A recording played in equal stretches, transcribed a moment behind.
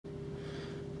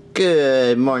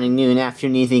Good morning, noon,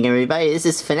 afternoon, evening, everybody. This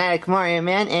is Fanatic Mario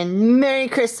Man, and Merry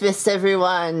Christmas,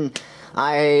 everyone!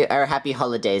 Or Happy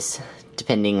Holidays,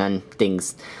 depending on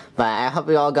things. But I hope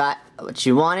you all got what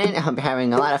you wanted. I hope you're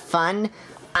having a lot of fun.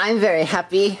 I'm very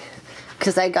happy,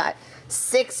 because I got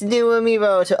 6 new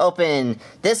Amiibo to open.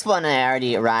 This one I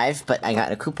already arrived, but I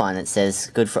got a coupon that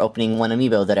says good for opening 1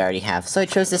 Amiibo that I already have. So I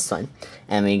chose this one.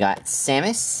 And we got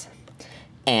Samus,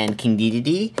 and King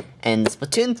Dedede, and the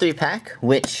Splatoon 3-pack,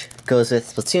 which goes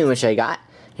with Splatoon, which I got.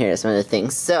 Here's some of the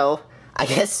things. So, I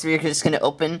guess we're just going to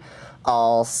open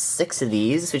all 6 of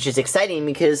these, which is exciting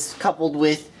because coupled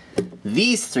with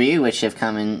these 3, which have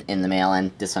come in the mail,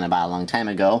 and this one I bought a long time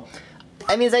ago,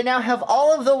 that means I now have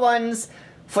all of the ones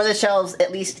for the shelves,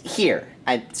 at least here.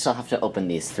 I still have to open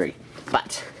these 3.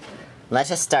 But,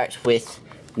 let us start with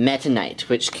Meta Knight,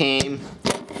 which came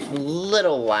a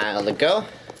little while ago.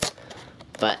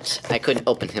 But I couldn't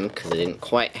open him because I didn't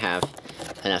quite have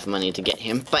enough money to get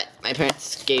him. But my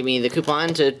parents gave me the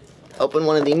coupon to open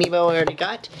one of the Amiibo I already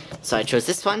got. So I chose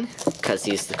this one because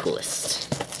he's the coolest.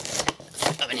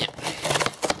 Let's open him.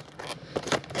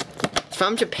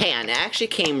 From Japan. It actually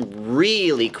came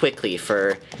really quickly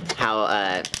for how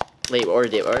late we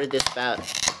ordered it. We ordered this about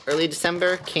early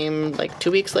December. Came like 2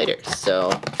 weeks later.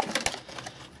 So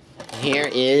here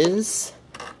is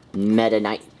Meta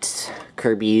Knight.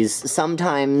 Kirby's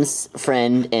sometimes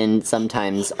friend and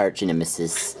sometimes arch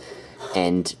nemesis,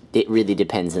 and it really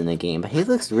depends on the game, but he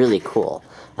looks really cool.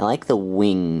 I like the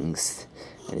wings,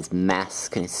 and his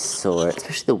mask and his sword,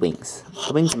 especially the wings.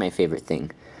 The wings are my favorite thing.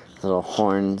 The little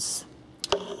horns.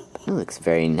 It looks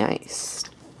very nice.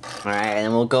 Alright, and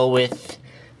then we'll go with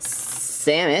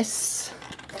Samus,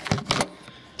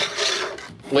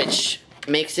 which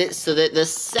makes it so that the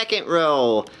second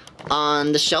row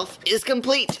on the shelf is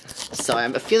complete. So I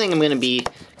have a feeling I'm going to be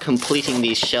completing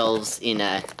these shelves in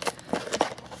a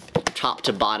top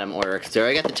to bottom order. So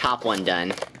I got the top one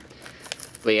done.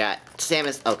 We got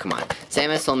Samus. Oh, come on.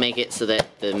 Samus will make it so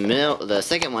that the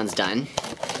second one's done.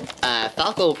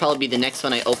 Falco will probably be the next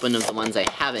one I open of the ones I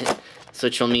haven't, so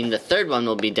which will mean the third one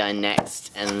will be done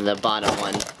next, and the bottom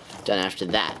one done after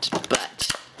that.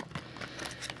 But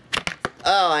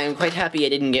oh, I'm quite happy I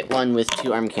didn't get one with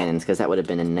 2 arm cannons, because that would have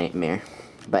been a nightmare.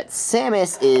 But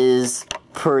Samus is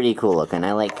pretty cool looking.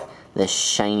 I like the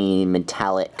shiny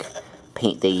metallic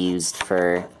paint they used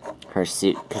for her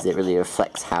suit, because it really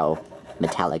reflects how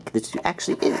metallic the suit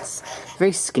actually is.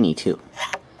 Very skinny, too.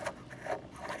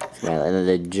 So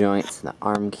the joints, the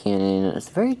arm cannon, it's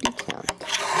very detailed.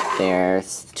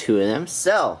 There's 2 of them.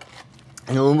 So,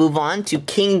 and then we'll move on to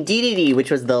King Dedede, which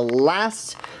was the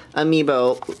last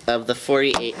Amiibo of the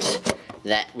 48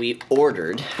 that we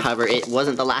ordered. However, it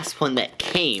wasn't the last one that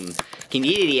came. King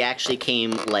Dedede actually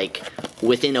came like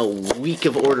within a week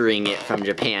of ordering it from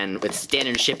Japan with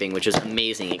standard shipping, which was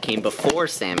amazing. It came before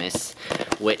Samus,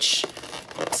 which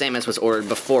Samus was ordered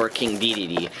before King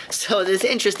Dedede. So this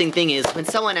interesting thing is, when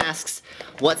someone asks,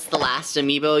 what's the last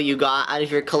Amiibo you got out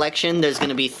of your collection, there's going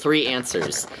to be 3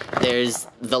 answers. There's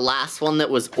the last one that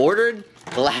was ordered,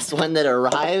 the last one that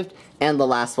arrived, and the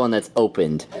last one that's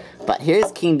opened. But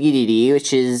here's King Dedede,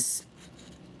 which is,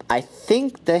 I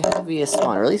think, the heaviest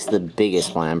one, or at least the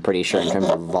biggest one, I'm pretty sure, in terms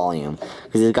of volume.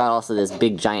 Because he's got also this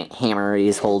big giant hammer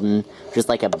he's holding, just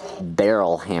like a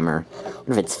barrel hammer. I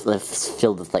wonder if it's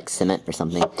filled with, like, cement or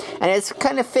something. And it's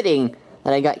kind of fitting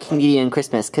that I got King Dedede on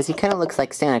Christmas, because he kind of looks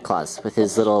like Santa Claus, with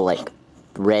his little, like,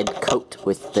 red coat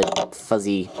with the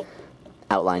fuzzy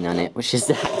outline on it, which is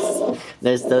nice.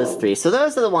 There's those 3. So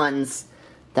those are the ones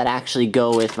that actually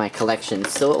go with my collection.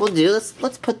 So what we'll do,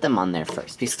 let's put them on there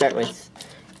first. We start with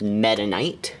Meta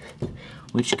Knight,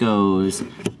 which goes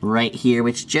right here,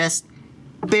 which just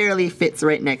barely fits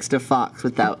right next to Fox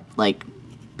without, like,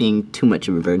 being too much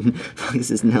of a burden.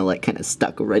 Fox is now, like, kind of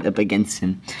stuck right up against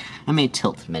him. I may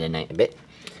tilt Meta Knight a bit.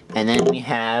 And then we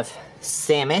have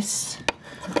Samus,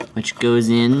 which goes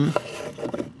in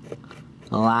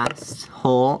the last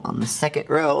hole on the second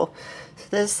row. So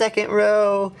the second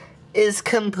row is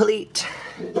complete.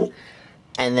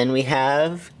 And then we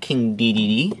have King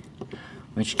Dedede,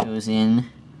 which goes in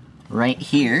right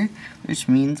here, which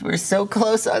means we're so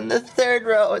close on the third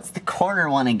row. It's the corner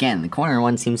one again. The corner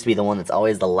one seems to be the one that's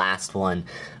always the last one.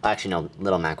 Actually, no,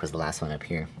 Little Mac was the last one up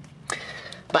here.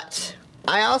 But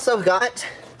I also got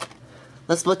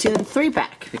the Splatoon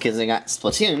 3-pack, because I got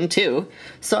Splatoon 2,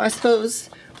 so I suppose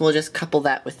we'll just couple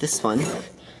that with this one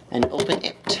and open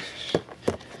it.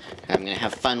 I'm gonna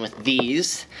have fun with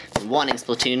these. I've been wanting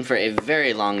Splatoon for a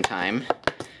very long time,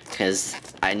 because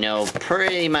I know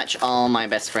pretty much all my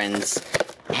best friends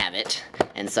have it,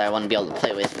 and so I want to be able to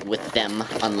play with them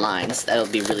online, so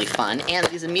that'll be really fun. And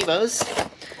these Amiibos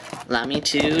allow me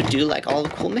to do like all the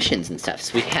cool missions and stuff.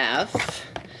 So we have,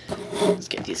 let's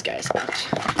get these guys out.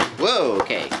 Whoa,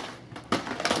 okay.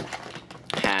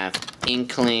 Have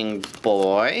Inkling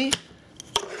Boy,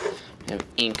 we have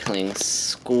Inkling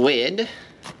Squid,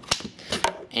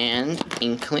 and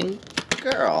Inkling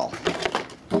Girl.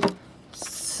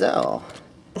 So,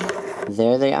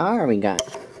 there they are. We got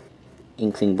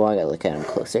Inkling Boy, gotta look at him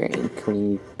closer.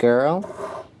 Inkling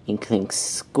Girl, Inkling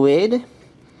Squid.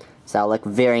 So that'll look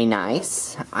very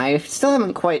nice. I still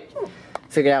haven't quite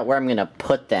figured out where I'm gonna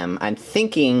put them. I'm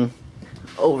thinking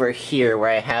over here where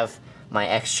I have my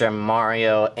extra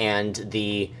Mario and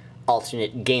the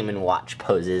alternate Game & Watch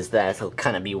poses. That'll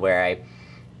kind of be where I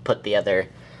put the other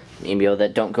Amiibo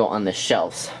that don't go on the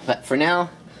shelves. But for now,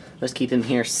 let's keep them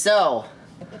here. So,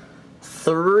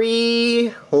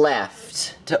 3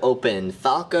 left to open.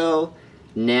 Falco,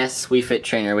 Ness, Wii Fit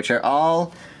Trainer, which are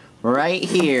all right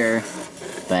here,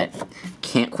 but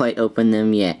can't quite open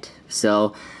them yet.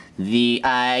 So,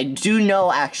 I do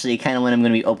know actually kind of when I'm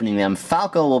going to be opening them.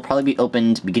 Falco will probably be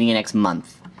opened beginning of next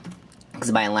month, because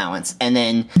of my allowance. And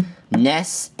then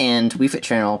Ness and Wii Fit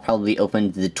Trainer will probably be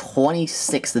opened the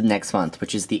 26th of next month,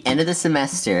 which is the end of the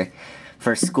semester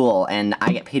for school, and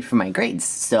I get paid for my grades.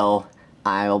 So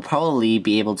I will probably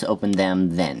be able to open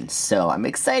them then. So I'm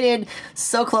excited,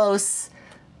 so close.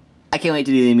 I can't wait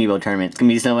to do the Amiibo tournament. It's going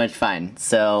to be so much fun.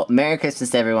 So Merry Christmas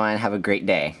to everyone. Have a great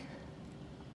day.